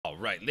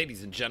Alright,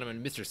 ladies and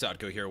gentlemen,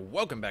 MrSotko here.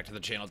 Welcome back to the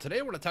channel. Today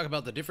I want to talk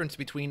about the difference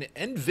between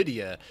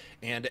Nvidia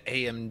and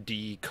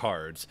AMD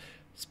cards,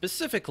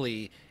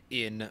 specifically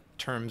in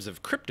terms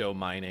of crypto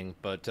mining,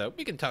 but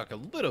we can talk a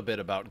little bit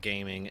about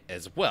gaming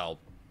as well.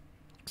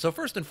 So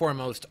first and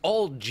foremost,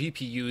 all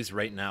GPUs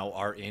right now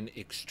are in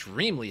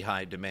extremely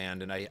high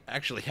demand, and I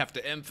actually have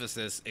to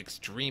emphasize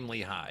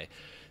extremely high.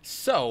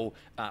 So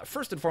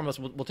first and foremost,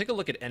 we'll take a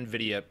look at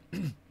Nvidia.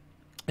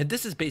 And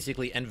this is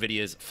basically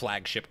NVIDIA's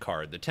flagship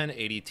card, the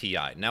 1080 Ti.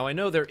 Now, I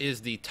know there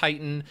is the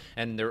Titan,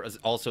 and there is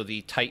also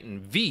the Titan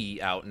V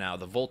out now,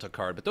 the Volta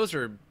card, but those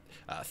are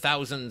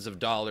thousands of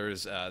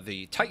dollars.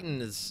 The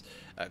Titan is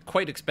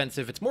quite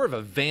expensive. It's more of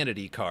a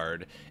vanity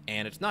card,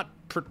 and it's not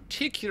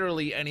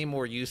particularly any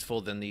more useful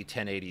than the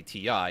 1080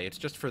 Ti. It's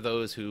just for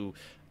those who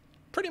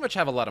pretty much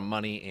have a lot of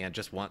money and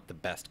just want the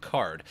best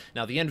card.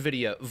 Now, the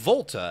NVIDIA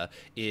Volta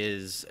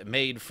is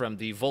made from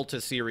the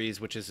Volta series,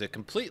 which is a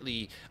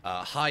completely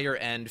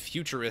higher-end,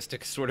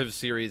 futuristic sort of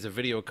series of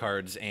video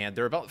cards, and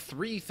they're about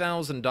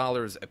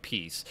 $3,000 a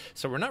piece.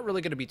 So we're not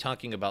really going to be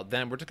talking about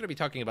them. We're just going to be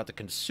talking about the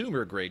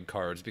consumer-grade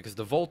cards, because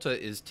the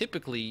Volta is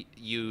typically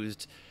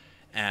used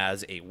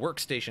as a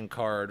workstation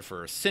card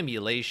for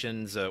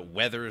simulations,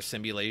 weather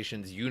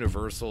simulations,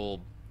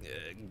 universal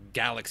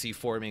galaxy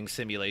forming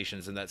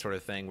simulations and that sort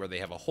of thing, where they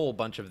have a whole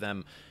bunch of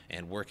them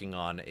and working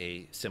on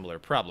a similar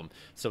problem.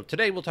 So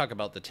today we'll talk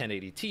about the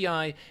 1080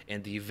 Ti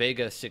and the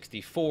Vega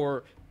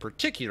 64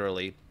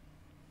 particularly.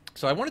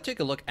 So I want to take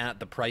a look at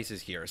the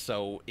prices here.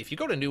 So if you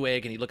go to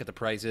Newegg and you look at the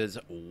prices,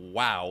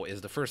 wow, is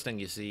the first thing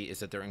you see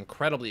is that they're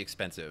incredibly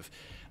expensive.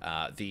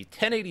 The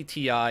 1080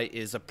 Ti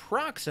is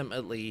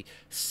approximately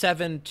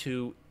 $700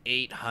 to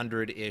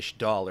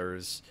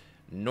 $800-ish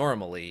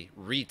normally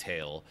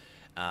retail.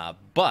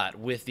 But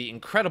with the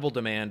incredible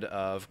demand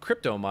of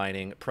crypto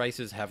mining,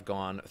 prices have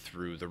gone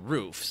through the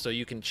roof. So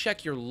you can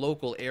check your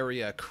local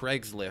area,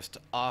 Craigslist,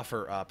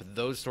 OfferUp,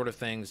 those sort of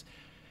things,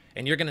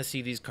 and you're going to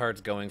see these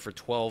cards going for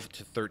 $1,200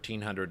 to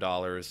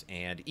 $1,300.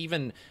 And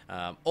even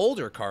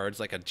older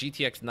cards like a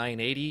GTX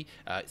 980,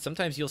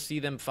 sometimes you'll see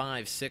them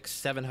 $500,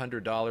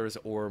 $600, $700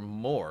 or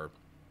more,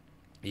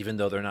 even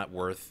though they're not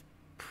worth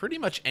pretty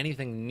much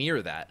anything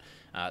near that.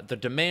 The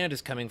demand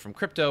is coming from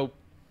crypto,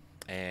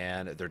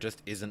 and there just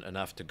isn't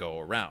enough to go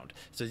around.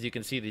 So as you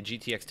can see, the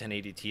GTX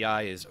 1080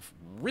 Ti is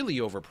really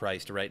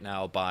overpriced right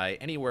now by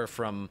anywhere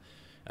from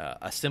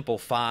a simple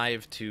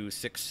 $500 to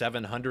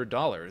 $600,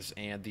 $700,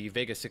 and the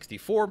Vega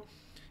 64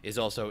 is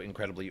also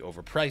incredibly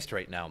overpriced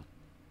right now.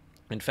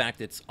 In fact,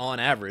 it's on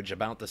average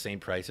about the same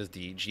price as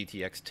the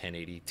GTX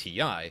 1080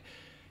 Ti,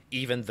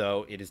 even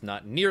though it is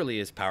not nearly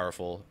as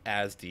powerful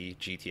as the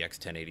GTX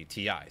 1080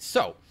 Ti.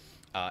 So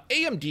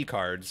AMD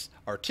cards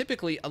are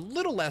typically a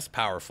little less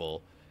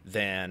powerful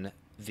than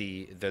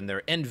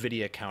their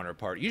Nvidia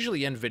counterpart. Usually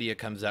Nvidia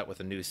comes out with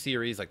a new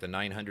series like the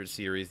 900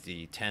 series,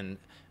 the 10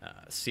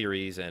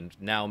 series, and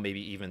now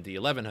maybe even the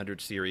 1100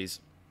 series,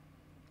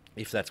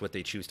 if that's what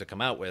they choose to come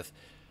out with.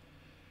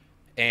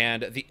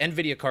 And the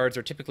Nvidia cards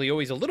are typically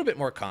always a little bit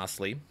more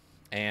costly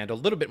and a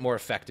little bit more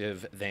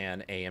effective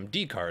than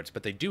AMD cards,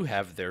 but they do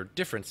have their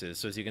differences.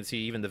 So as you can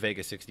see, even the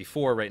Vega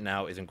 64 right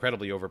now is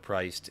incredibly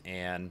overpriced,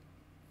 and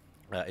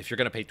if you're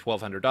going to pay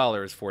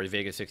 $1,200 for a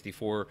Vega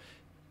 64,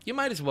 you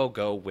might as well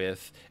go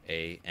with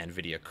a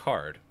Nvidia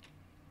card.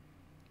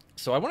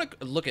 So I want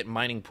to look at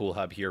Mining Pool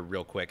Hub here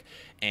real quick,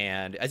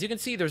 and as you can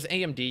see, there's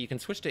AMD. You can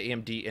switch to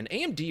AMD, and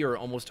AMD are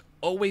almost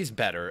always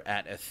better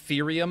at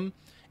Ethereum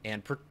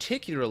and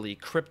particularly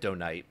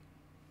Kryptonite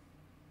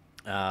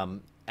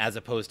as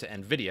opposed to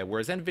Nvidia,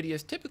 whereas Nvidia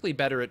is typically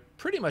better at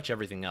pretty much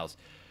everything else.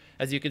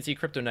 As you can see,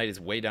 Kryptonite is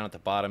way down at the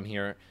bottom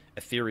here.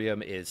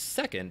 Ethereum is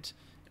second,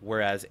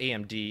 whereas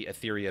AMD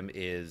Ethereum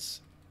is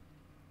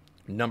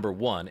number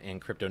one, and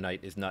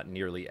Kryptonite is not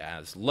nearly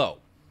as low.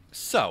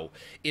 So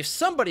if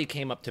somebody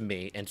came up to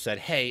me and said,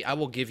 hey, I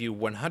will give you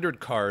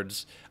 100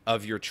 cards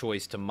of your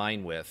choice to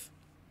mine with,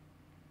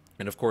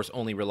 and of course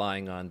only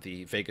relying on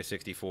the Vega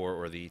 64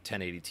 or the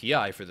 1080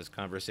 Ti for this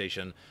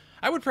conversation,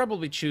 I would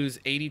probably choose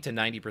 80 to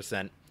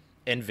 90%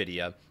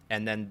 Nvidia,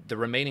 and then the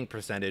remaining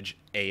percentage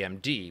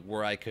AMD,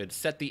 where I could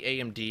set the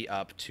AMD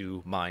up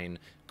to mine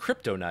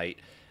Kryptonite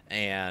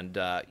and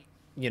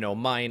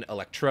mine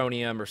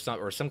Electronium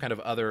or some kind of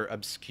other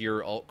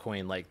obscure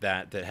altcoin like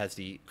that has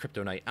the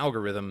Kryptonite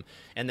algorithm,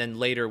 and then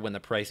later when the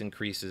price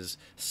increases,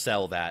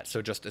 sell that.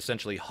 So just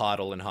essentially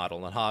hodl and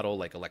hodl and hodl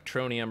like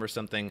Electronium or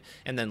something,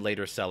 and then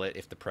later sell it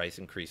if the price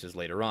increases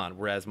later on.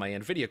 Whereas my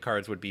Nvidia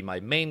cards would be my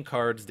main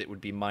cards that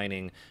would be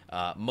mining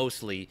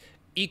mostly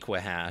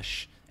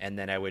Equihash, and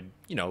then I would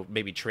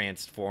maybe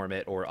transform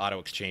it or auto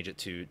exchange it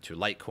to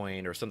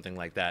Litecoin or something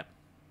like that,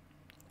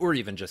 or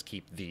even just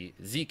keep the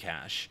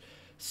Zcash.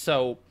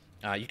 So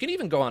you can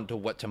even go on to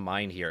what to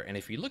mine here. And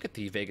if you look at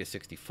the Vega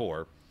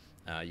 64,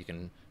 you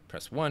can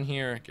press 1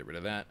 here, get rid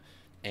of that.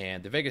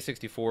 And the Vega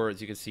 64,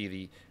 as you can see,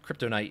 the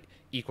Kryptonite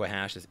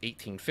Equihash is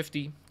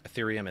 1850.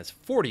 Ethereum is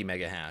 40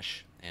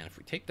 megahash. And if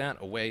we take that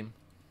away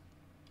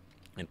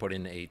and put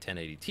in a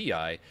 1080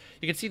 Ti,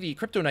 you can see the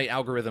Kryptonite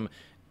algorithm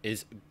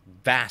is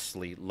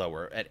vastly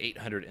lower at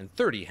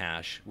 830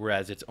 hash,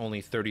 whereas it's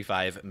only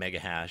 35 mega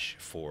hash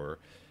for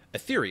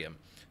Ethereum.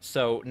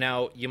 So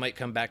now you might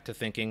come back to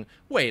thinking,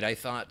 wait, I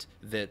thought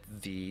that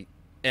the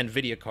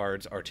Nvidia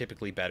cards are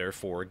typically better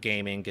for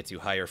gaming, gets you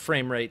higher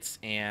frame rates,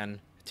 and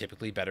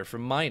typically better for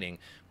mining.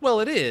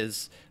 Well, it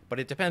is, but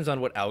it depends on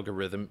what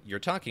algorithm you're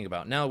talking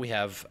about. Now we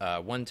have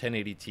one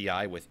 1080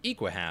 Ti with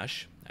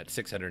Equihash at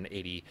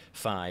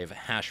 685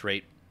 hash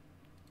rate.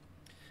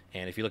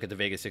 And if you look at the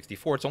Vega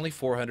 64, it's only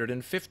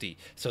 450.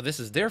 So this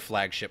is their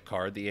flagship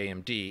card, the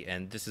AMD,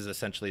 and this is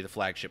essentially the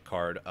flagship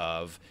card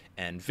of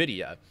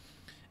Nvidia.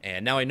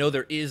 And now I know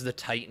there is the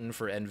Titan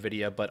for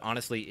Nvidia, but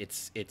honestly,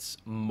 it's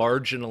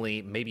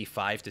marginally maybe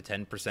 5 to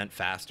 10%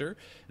 faster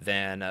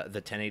than the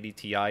 1080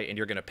 Ti, and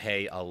you're going to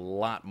pay a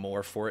lot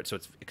more for it. So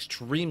it's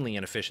extremely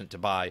inefficient to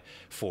buy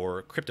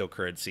for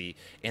cryptocurrency,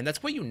 and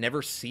that's why you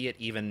never see it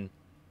even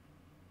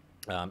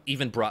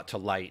brought to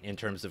light in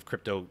terms of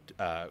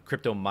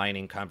crypto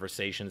mining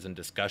conversations and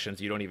discussions.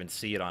 You don't even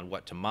see it on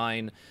what to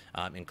mine,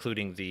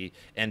 including the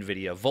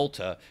Nvidia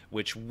Volta,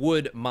 which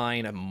would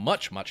mine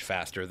much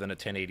faster than a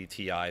 1080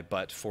 Ti,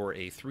 but for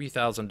a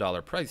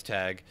 $3,000 price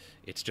tag,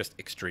 it's just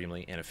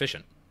extremely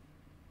inefficient.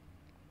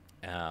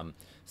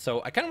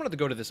 So I kind of wanted to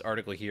go to this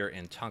article here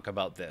and talk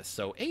about this.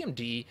 So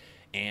AMD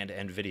and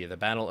Nvidia, the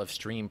battle of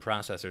stream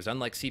processors.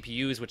 Unlike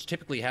CPUs, which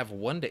typically have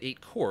 1 to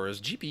 8 cores,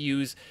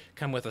 GPUs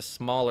come with a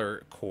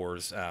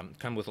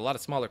lot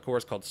of smaller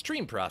cores called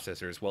stream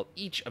processors. Well,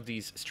 each of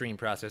these stream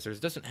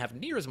processors doesn't have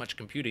near as much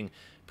computing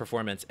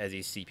performance as a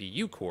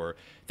CPU core.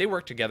 They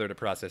work together to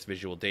process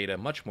visual data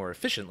much more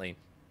efficiently,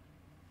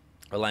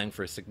 allowing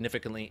for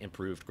significantly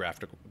improved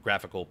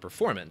graphical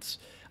performance.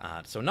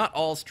 So not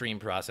all stream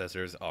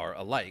processors are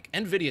alike.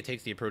 Nvidia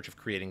takes the approach of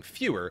creating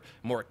fewer,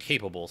 more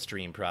capable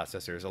stream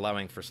processors,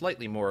 allowing for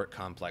slightly more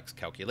complex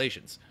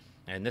calculations.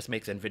 And this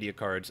makes Nvidia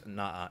cards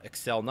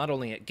excel not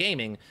only at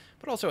gaming,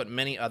 but also at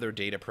many other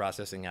data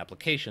processing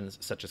applications,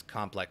 such as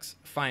complex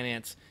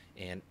finance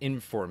and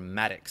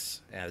informatics,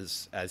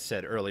 as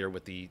said earlier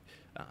with the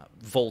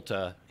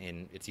Volta,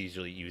 and it's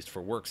usually used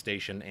for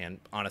workstation, and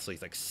honestly,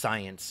 it's like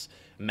science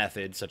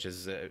methods such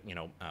as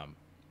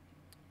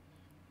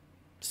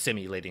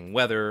simulating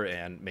weather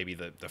and maybe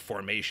the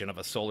formation of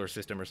a solar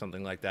system or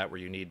something like that, where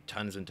you need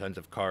tons and tons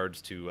of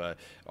cards to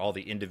all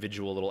the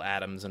individual little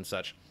atoms and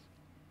such.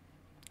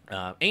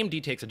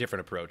 AMD takes a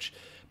different approach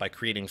by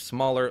creating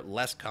smaller,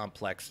 less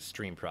complex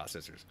stream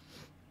processors.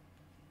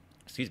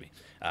 Excuse me.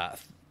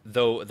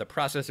 Though the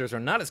processors are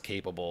not as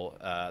capable,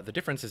 the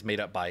difference is made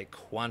up by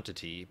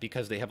quantity.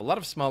 Because they have a lot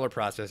of smaller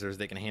processors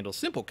that can handle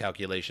simple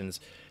calculations,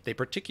 they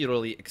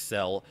particularly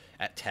excel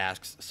at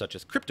tasks such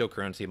as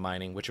cryptocurrency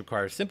mining, which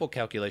requires simple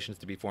calculations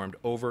to be performed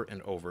over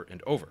and over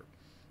and over.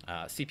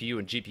 CPU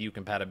and GPU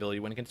compatibility.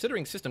 When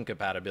considering system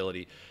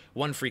compatibility,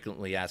 one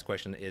frequently asked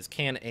question is,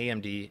 can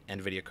AMD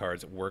Nvidia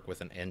cards work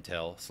with an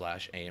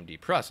Intel/AMD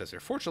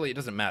processor? Fortunately, it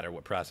doesn't matter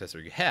what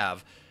processor you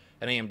have.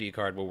 An AMD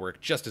card will work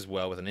just as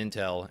well with an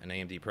Intel and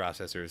AMD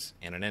processors,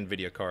 and an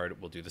Nvidia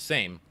card will do the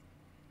same.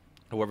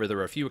 However, there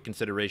are fewer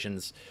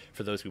considerations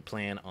for those who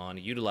plan on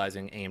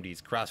utilizing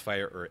AMD's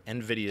Crossfire or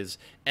Nvidia's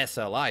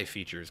SLI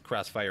features.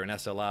 Crossfire and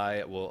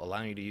SLI will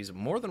allow you to use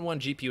more than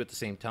one GPU at the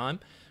same time,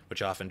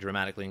 which often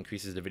dramatically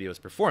increases the video's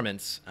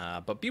performance.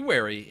 But be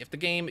wary, if the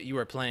game you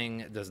are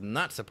playing does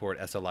not support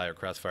SLI or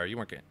Crossfire, you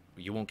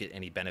won't get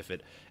any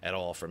benefit at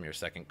all from your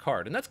second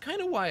card. And that's kind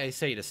of why I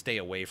say to stay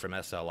away from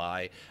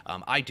SLI.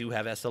 I do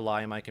have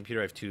SLI in my computer.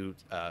 I have two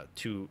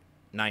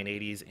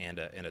 980s and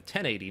a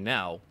 1080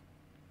 now.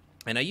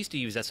 And I used to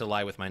use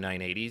SLI with my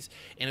 980s,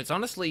 and it's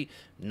honestly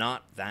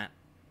not that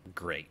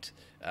great.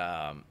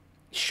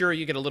 Sure,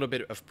 you get a little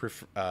bit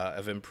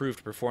of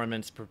improved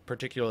performance,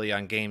 particularly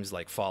on games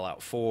like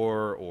Fallout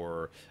 4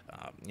 or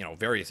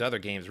various other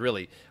games,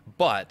 really.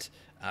 But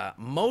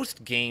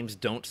most games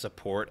don't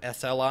support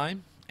SLI,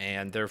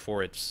 and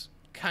therefore it's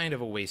kind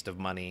of a waste of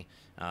money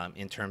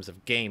in terms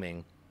of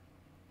gaming.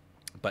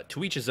 But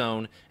to each his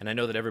own, and I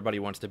know that everybody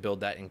wants to build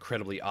that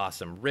incredibly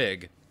awesome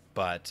rig,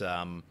 but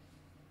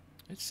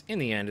in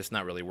the end, it's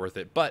not really worth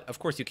it. But, of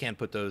course, you can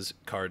put those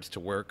cards to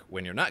work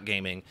when you're not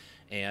gaming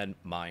and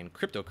mine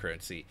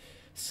cryptocurrency.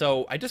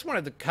 So I just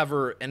wanted to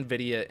cover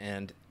NVIDIA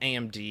and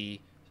AMD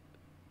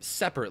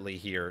separately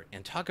here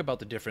and talk about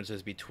the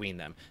differences between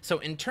them. So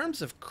in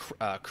terms of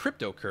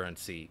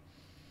cryptocurrency,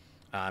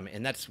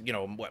 and that's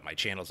what my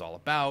channel's all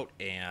about,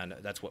 and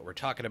that's what we're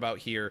talking about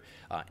here.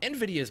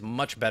 NVIDIA is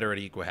much better at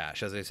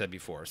Equihash, as I said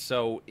before.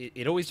 So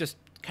it always just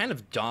kind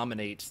of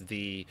dominates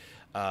the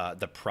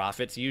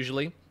profits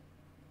usually.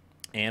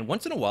 And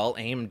once in a while,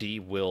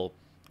 AMD will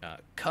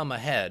come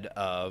ahead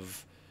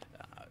of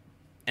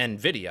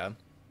NVIDIA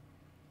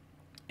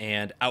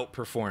and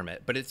outperform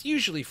it. But it's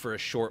usually for a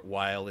short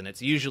while, and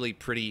it's usually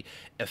pretty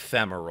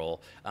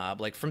ephemeral.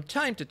 Like from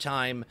time to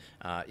time,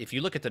 if you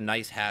look at the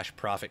nice hash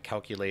profit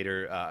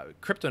calculator,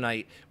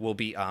 Kryptonite will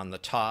be on the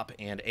top,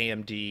 and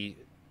AMD,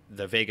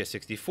 the Vega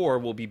 64,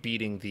 will be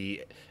beating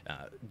the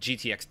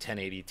GTX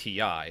 1080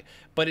 Ti.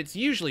 But it's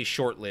usually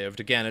short-lived.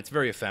 Again, it's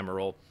very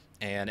ephemeral.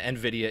 and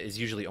Nvidia is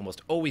usually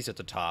almost always at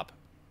the top,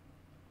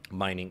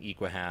 mining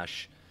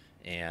Equihash.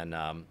 And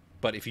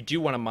but if you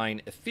do want to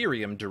mine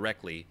Ethereum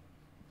directly,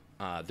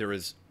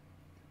 it's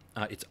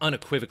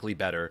unequivocally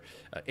better.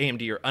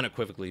 AMD are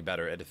unequivocally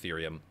better at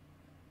Ethereum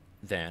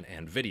than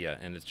Nvidia,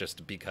 and it's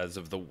just because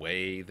of the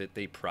way that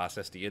they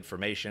process the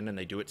information, and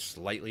they do it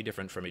slightly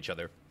different from each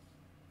other.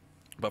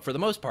 But for the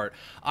most part,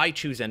 I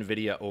choose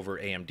Nvidia over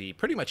AMD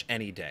pretty much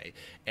any day.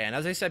 And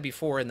as I said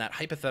before, in that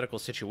hypothetical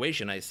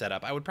situation I set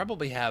up, I would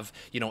probably have,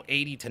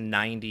 80 to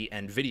 90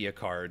 Nvidia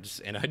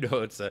cards. And I know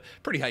it's a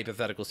pretty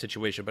hypothetical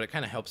situation, but it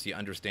kind of helps you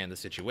understand the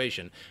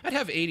situation. I'd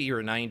have 80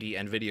 or 90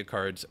 Nvidia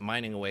cards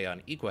mining away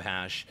on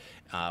Equihash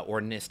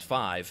or NIST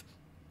 5.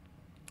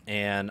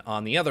 And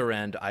on the other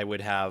end, I would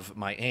have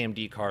my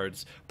AMD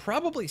cards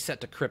probably set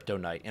to Crypto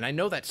Night. And I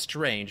know that's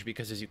strange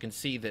because, as you can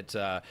see, that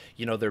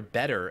they're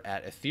better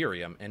at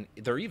Ethereum, and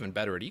they're even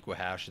better at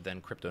Equihash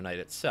than Crypto Night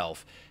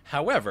itself.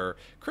 However,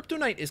 Crypto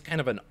Night is kind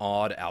of an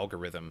odd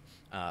algorithm.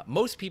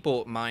 Most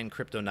people mine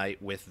Crypto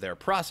Night with their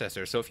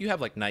processor. So if you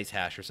have like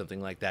NiceHash or something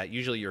like that,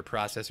 usually your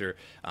processor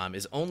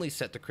is only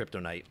set to Crypto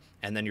Night,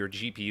 and then your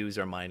GPUs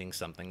are mining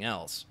something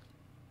else.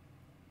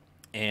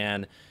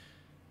 And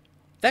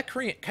that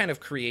kind of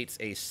creates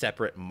a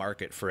separate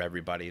market for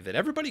everybody, that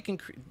everybody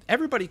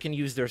can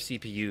use their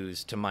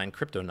CPUs to mine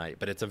Crypto Night,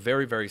 but it's a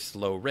very, very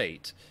slow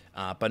rate.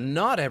 But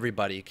not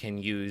everybody can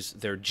use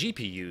their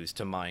GPUs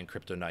to mine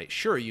Crypto Night.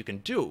 Sure, you can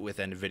do it with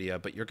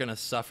Nvidia, but you're going to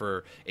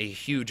suffer a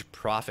huge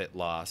profit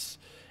loss.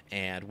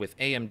 And with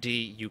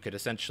AMD, you could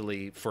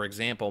essentially, for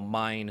example,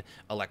 mine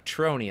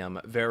Electronium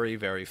very,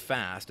 very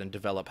fast and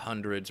develop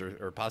hundreds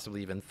or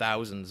possibly even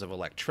thousands of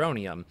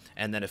Electronium.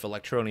 And then if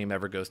Electronium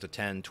ever goes to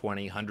 $10,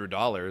 $20,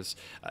 $100,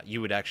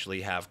 you would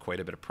actually have quite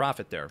a bit of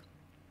profit there.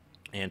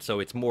 And so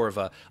it's more of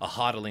a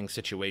hodling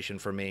situation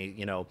for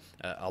me,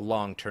 a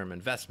long-term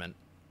investment.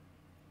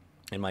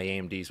 And my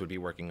AMDs would be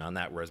working on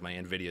that, whereas my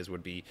NVIDIAs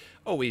would be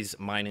always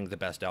mining the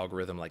best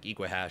algorithm like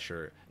Equihash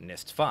or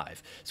NIST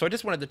 5. So I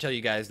just wanted to tell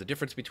you guys the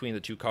difference between the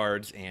two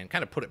cards and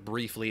kind of put it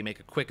briefly, make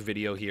a quick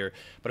video here.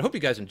 But I hope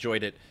you guys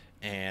enjoyed it.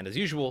 And as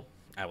usual,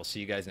 I will see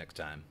you guys next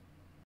time.